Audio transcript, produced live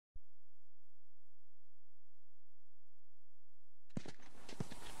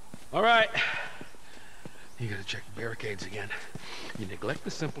All right. You gotta check the barricades again. You neglect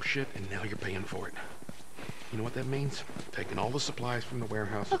the simple shit, and now you're paying for it. You know what that means? Taking all the supplies from the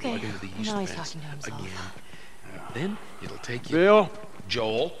warehouse and plugging into the east now he's fence talking to himself. again. Then it'll take you... Bill?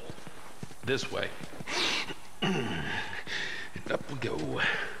 Joel. This way. And up we go.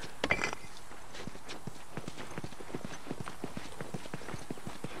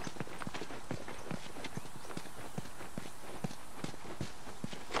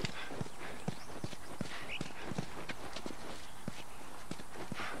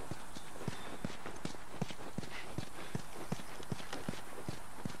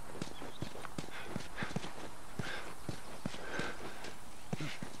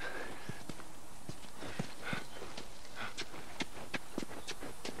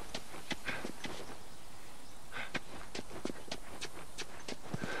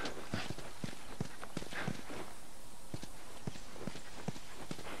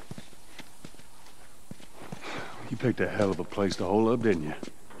 You picked a hell of a place to hole up, didn't you?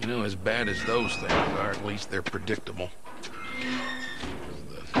 You know, as bad as those things are, at least they're predictable.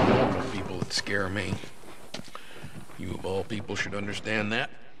 The normal people that scare me. You of all people should understand that.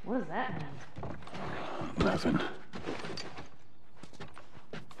 What does that mean? Nothing.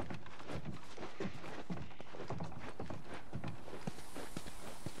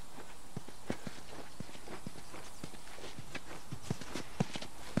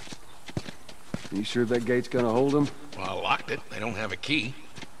 You sure that gate's gonna hold them? Well, I locked it. They don't have a key.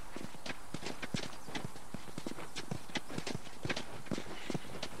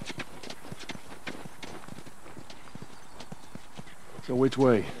 So which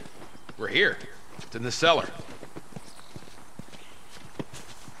way? We're here. It's in the cellar.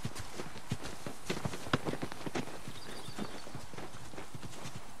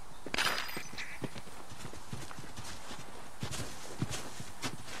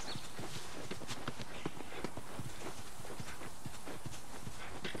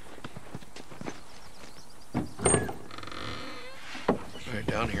 Right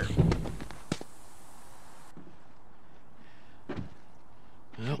down here.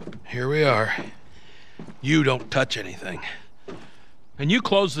 Well, here we are. You don't touch anything. And you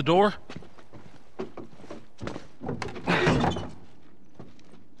close the door?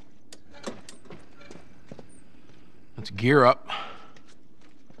 Let's gear up.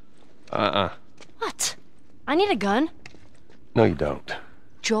 What? I need a gun. No, you don't.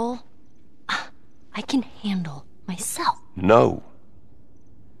 Joel, I can handle myself. No.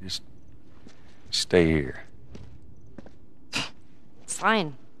 Just stay here.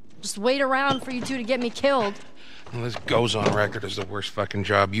 Fine. Just wait around for you two to get me killed. Well, this goes on record as the worst fucking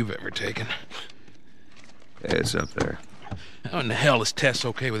job you've ever taken. Yeah, it's up there. How in the hell is Tess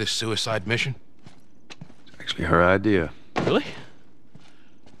okay with this suicide mission? It's actually her idea. Really?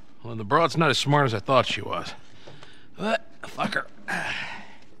 Well, the broad's not as smart as I thought she was. But, fuck her.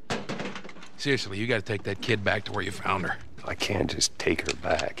 Seriously, you gotta take that kid back to where you found her. I can't just take her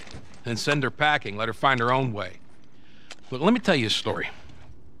back. Then send her packing, let her find her own way. Look, let me tell you a story.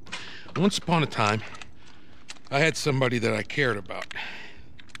 Once upon a time, I had somebody that I cared about.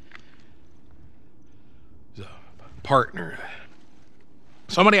 It was a partner.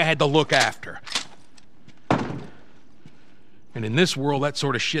 Somebody I had to look after. And in this world, that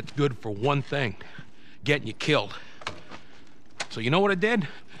sort of shit's good for one thing. Getting you killed. So you know what I did?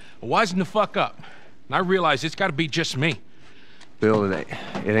 I wisened the fuck up. And I realized it's gotta be just me. Bill, it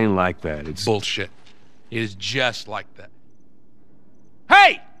ain't like that. It's bullshit. It is just like that.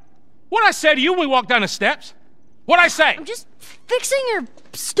 Hey! What'd I say to you when we walked down the steps? What'd I say? I'm just fixing your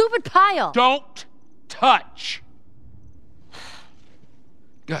stupid pile. Don't touch.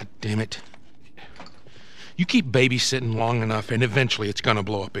 God damn it. You keep babysitting long enough and eventually it's gonna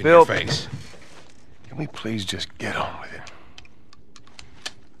blow up in Bill, your face. Can we please just get on with it?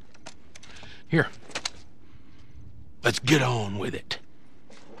 Here. Let's get on with it.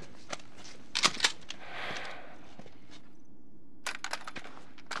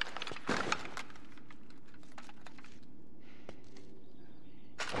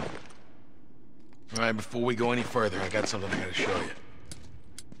 All right, before we go any further, I got something I gotta show you.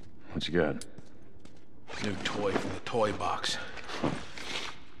 What you got? New toy from the toy box.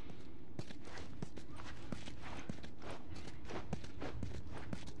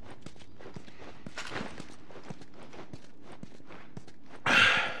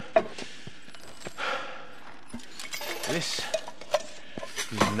 This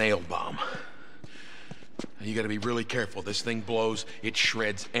is a nail bomb. Now, you gotta be really careful. This thing blows, it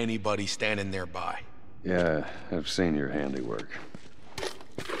shreds anybody standing nearby. Yeah, I've seen your handiwork.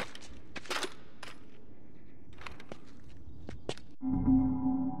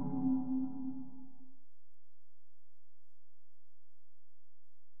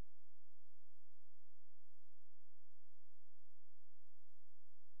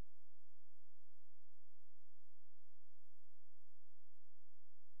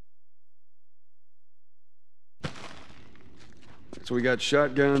 So we got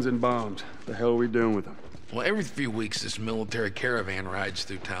shotguns and bombs. The hell are we doing with them? Well, every few weeks this military caravan rides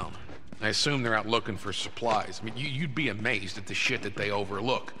through town. I assume they're out looking for supplies. I mean, you'd be amazed at the shit that they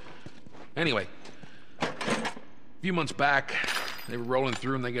overlook. Anyway, a few months back, they were rolling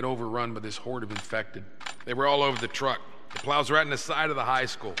through and they get overrun by this horde of infected. They were all over the truck. The plow's right in the side of the high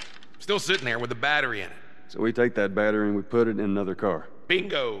school. Still sitting there with a battery in it. So we take that battery and we put it in another car.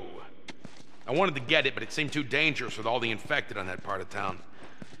 Bingo! I wanted to get it, but it seemed too dangerous with all the infected on that part of town.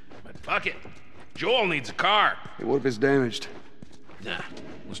 But fuck it. Joel needs a car. Hey, what if it's damaged? Nah,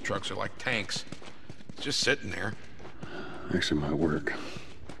 those trucks are like tanks. It's just sitting there. Actually might work.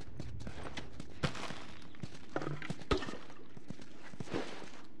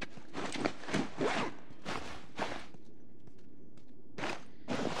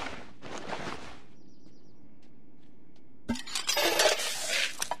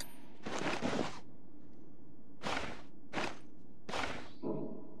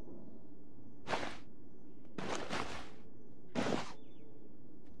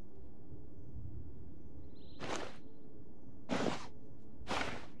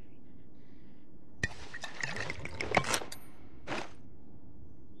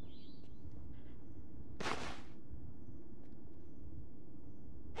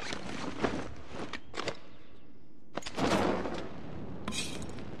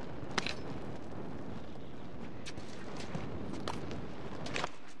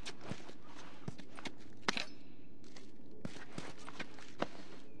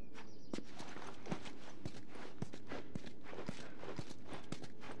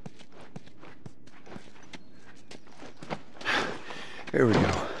 There we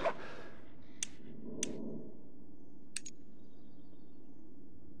go.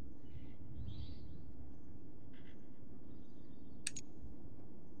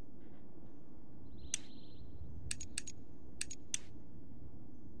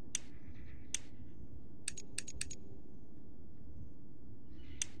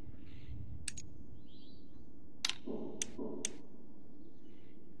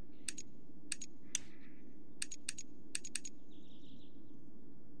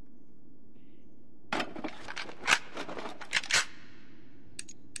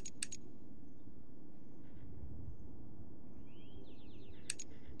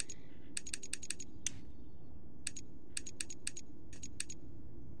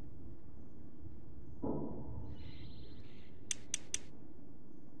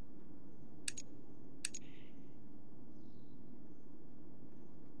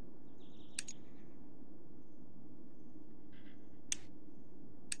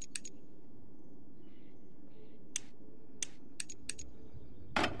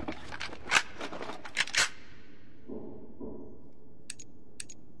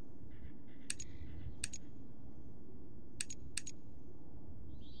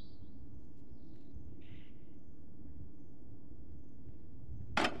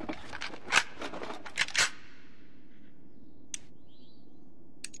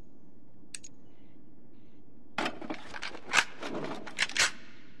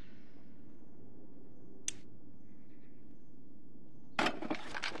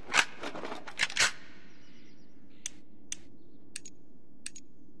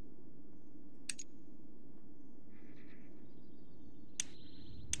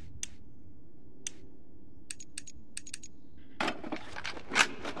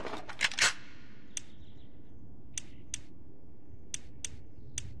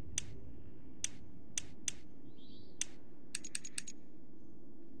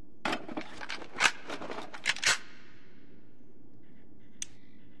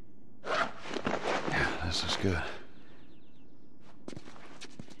 This is good.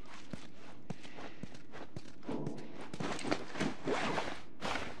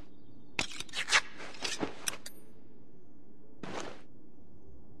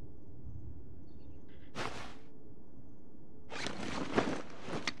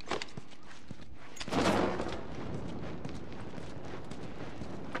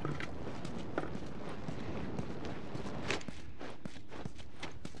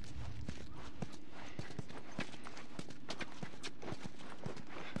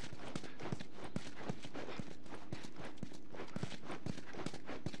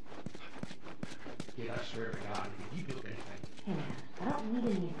 I swear to God, if you build anything. Hey man, I don't need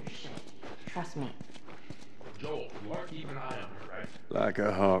any of your shit. Trust me. Joel, you are keeping an eye on her, right? Like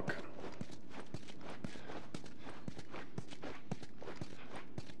a hawk.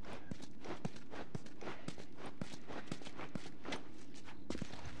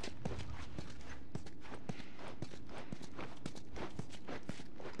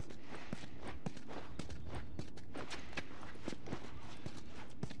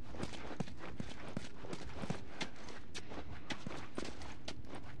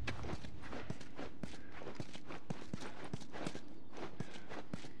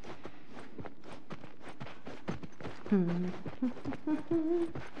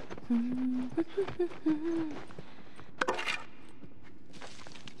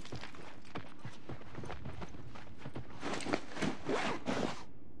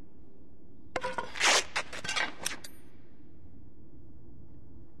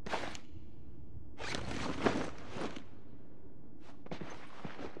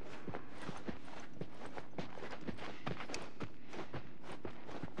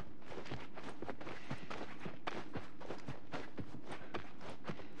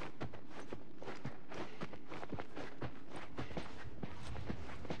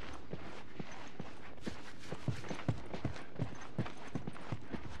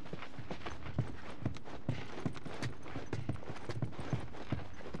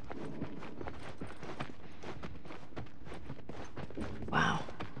 Wow.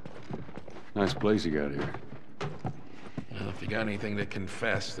 Nice place you got here. Well, if you got anything to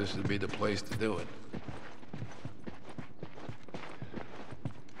confess, this would be the place to do it.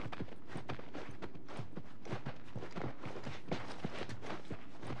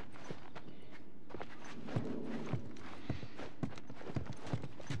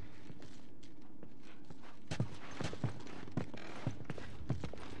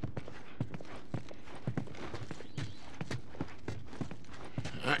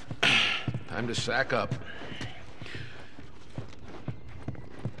 Time to sack up.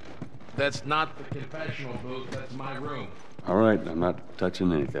 That's not the confessional booth, that's my room. All right, I'm not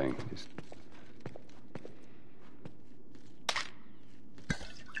touching anything. Just...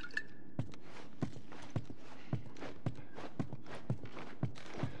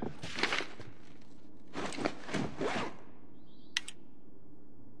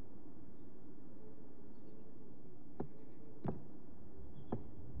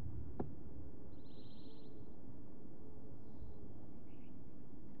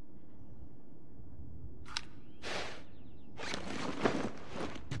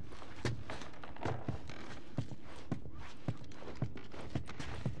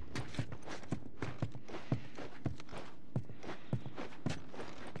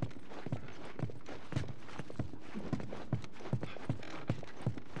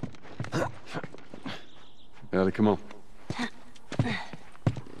 Ellie, come on.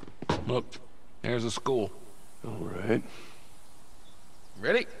 Look, there's a school. All right.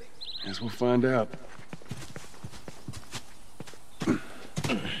 Ready? Guess we'll find out.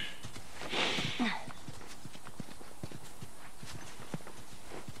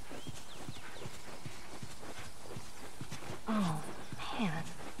 Oh, man.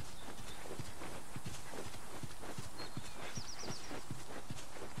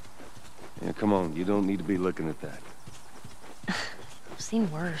 Yeah, come on. You don't need to be looking at that. I've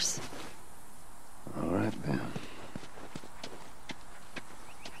seen worse. All right, then.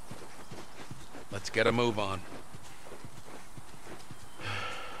 Let's get a move on.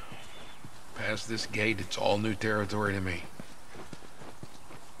 Past this gate, it's all new territory to me.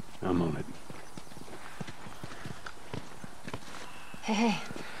 I'm on it. Hey,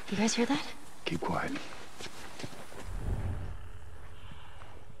 you guys hear that? Keep quiet.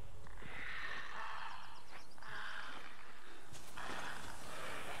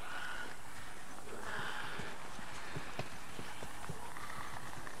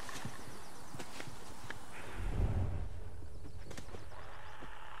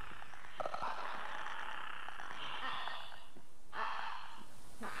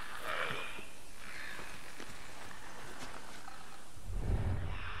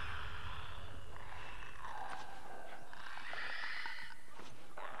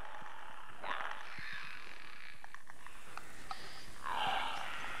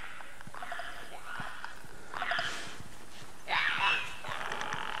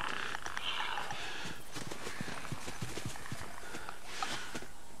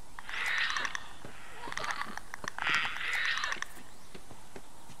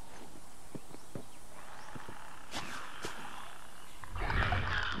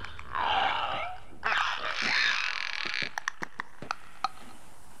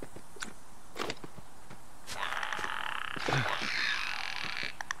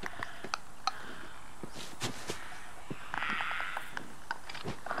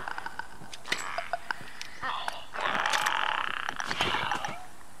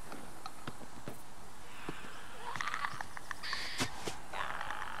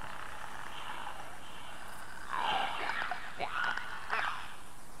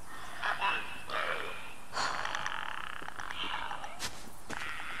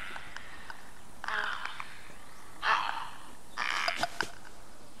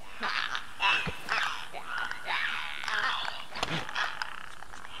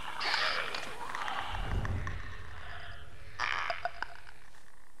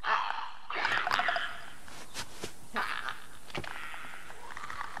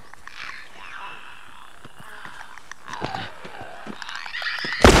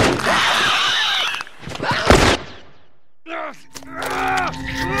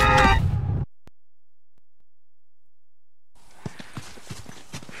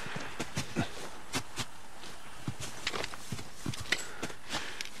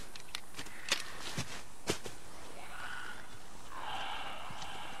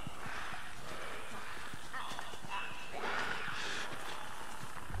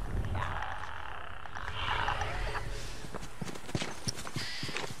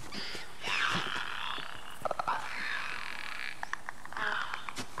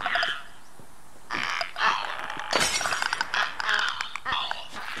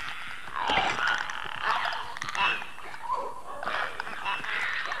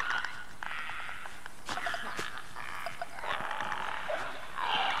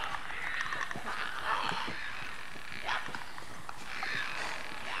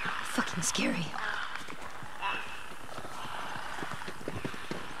 fucking scary.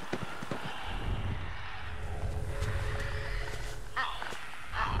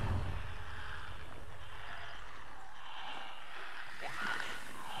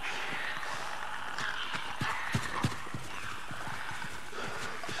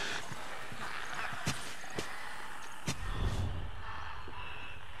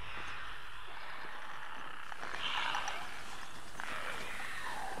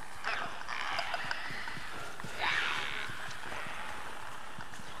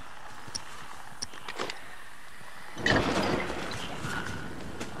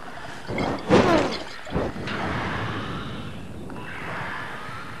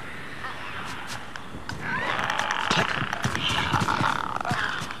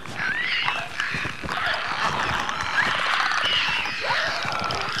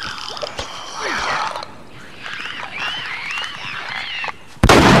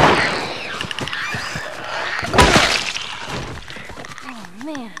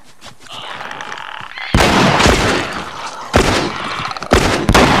 Man.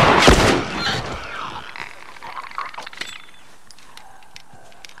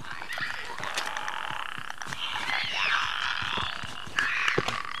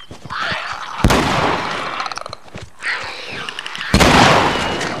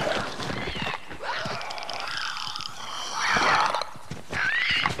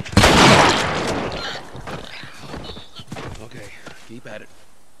 Okay, keep at it.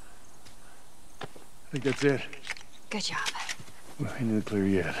 I think that's it. Good job. We ain't in the clear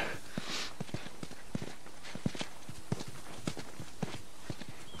yet.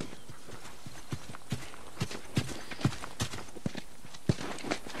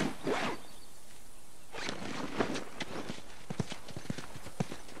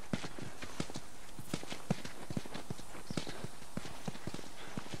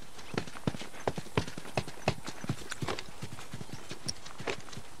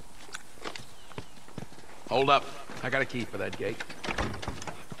 Hold up. I got a key for that gate.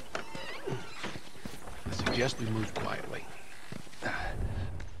 I suggest we move quietly.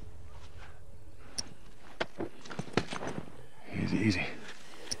 Easy, easy.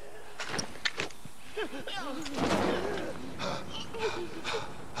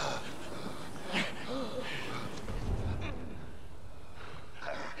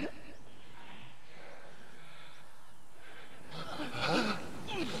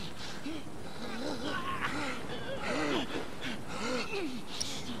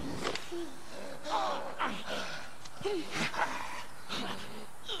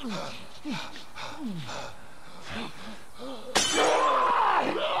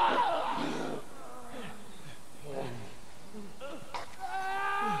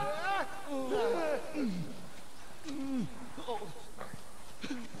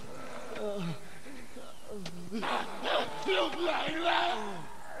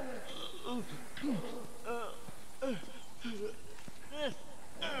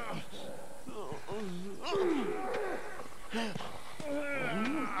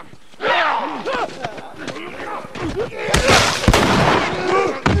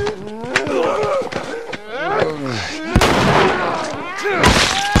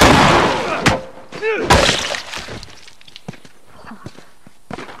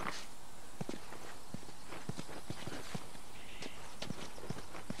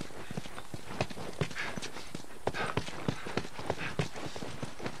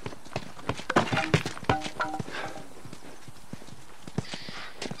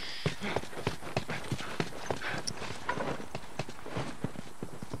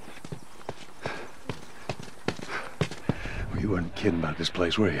 You weren't kidding about this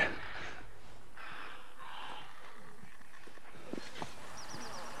place, were you?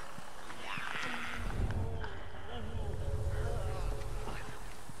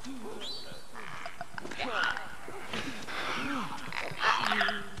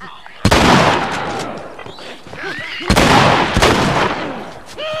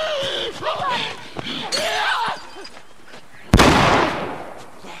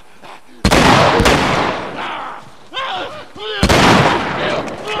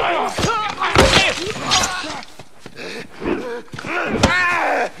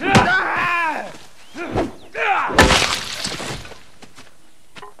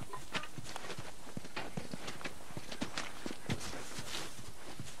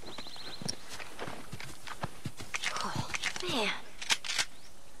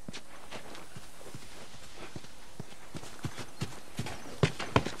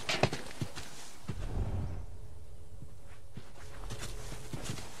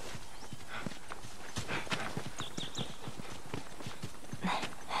 Man.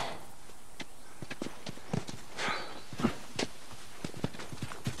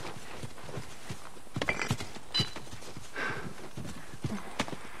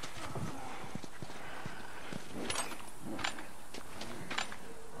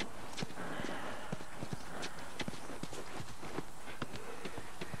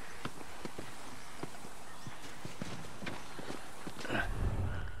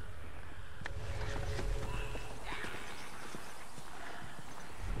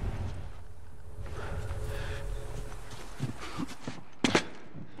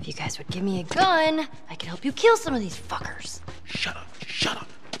 guys would give me a gun, I could help you kill some of these fuckers. Shut up, shut up.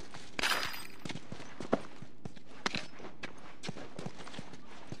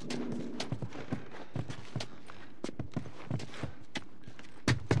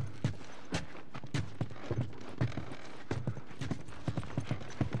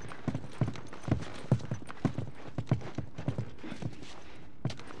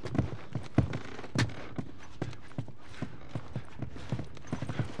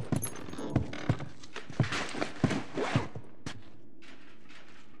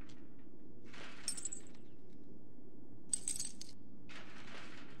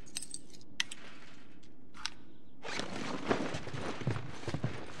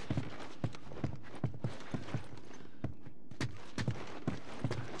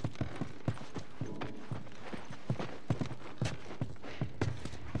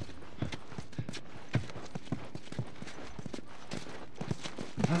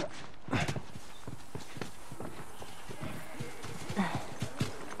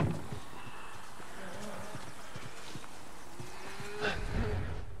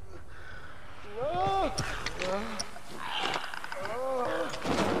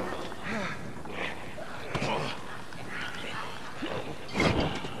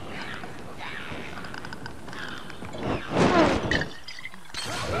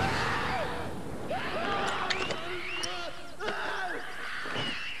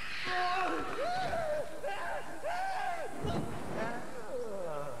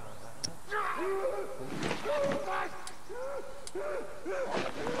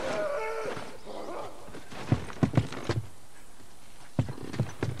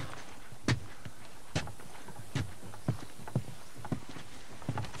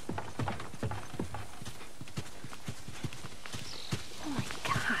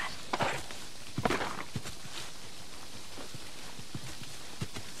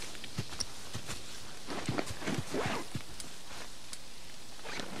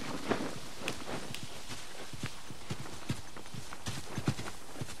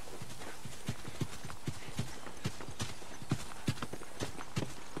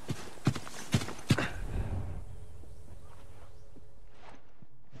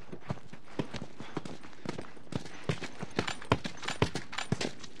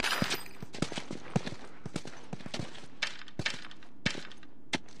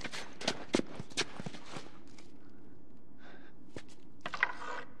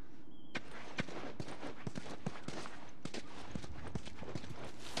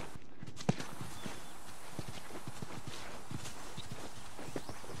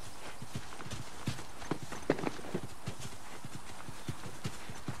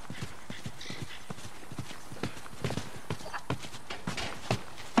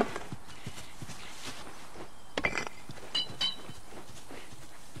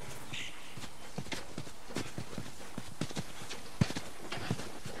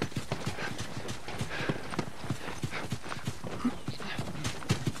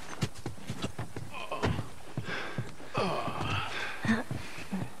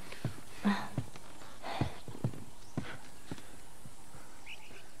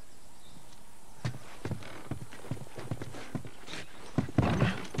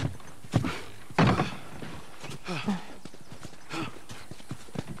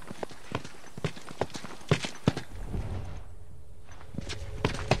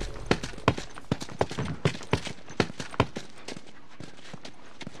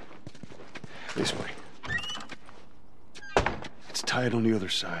 This way. It's tied on the other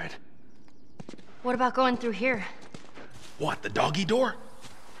side. What about going through here? What, the doggy door?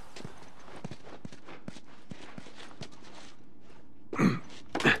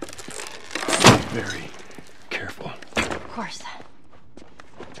 Very careful. Of course.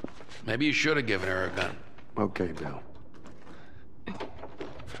 Maybe you should have given her a gun. Okay, Bill.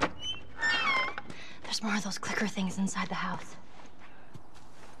 There's more of those clicker things inside the house.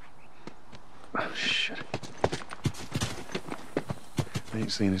 Oh, shit. They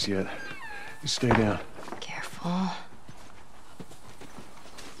ain't seen us yet. You stay down. Careful.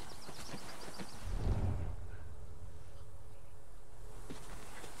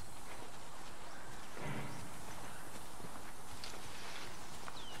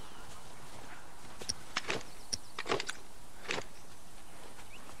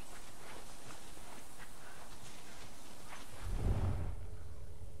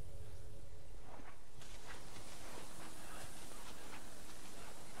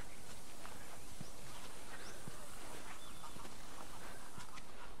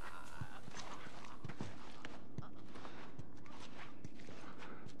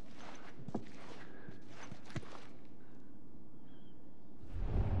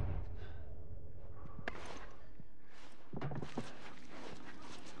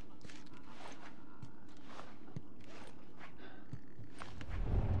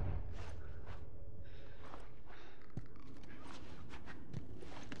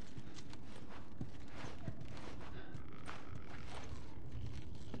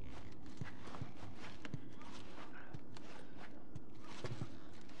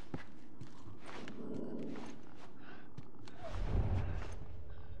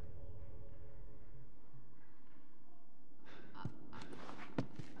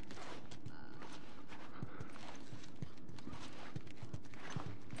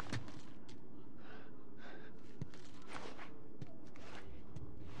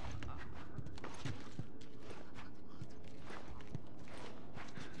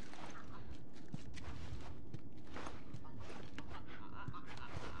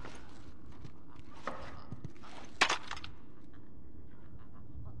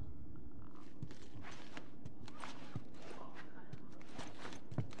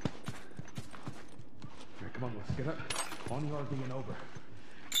 1 yard and over.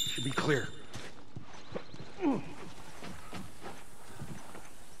 Should be clear. Who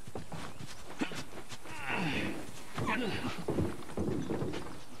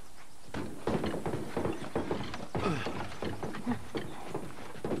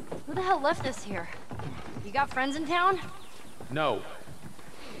the hell left us here? You got friends in town? No.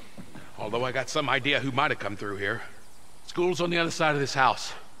 Although I got some idea who might have come through here. School's on the other side of this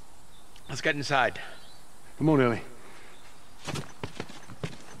house. Let's get inside. Come on, Ellie.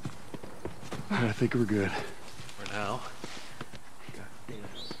 I think we're good. For now. God damn.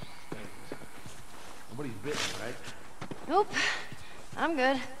 Nobody's bitten, right? Nope. I'm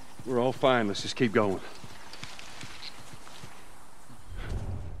good. We're all fine. Let's just keep going.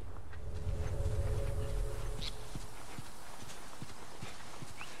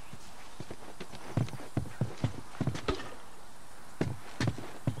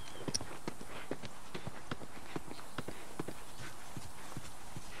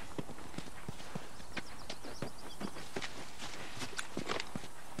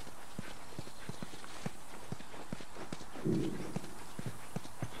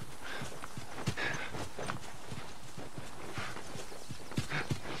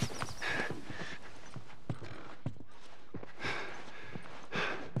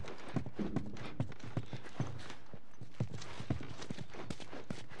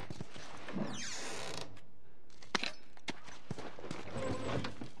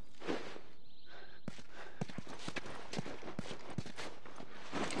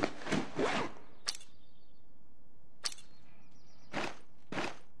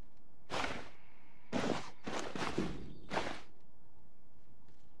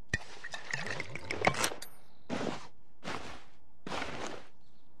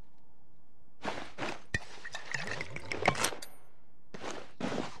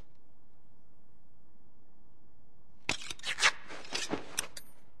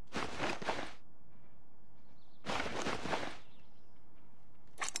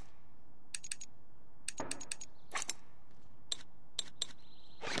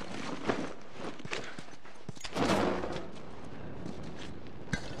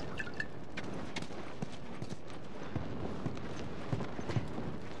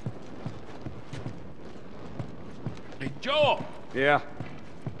 Hey, Joel! Yeah.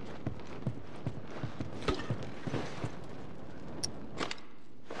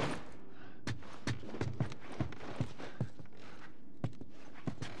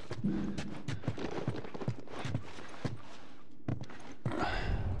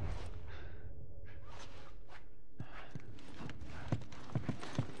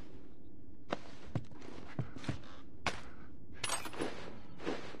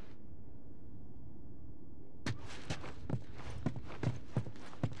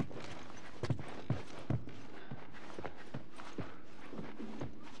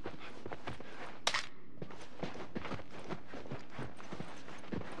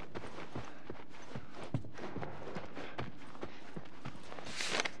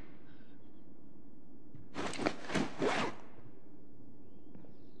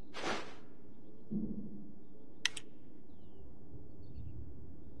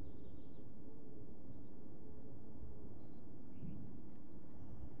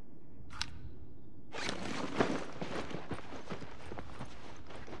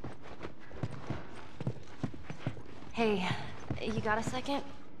 Hey, you got a second?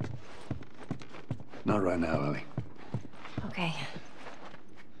 Not right now, Ellie. Okay.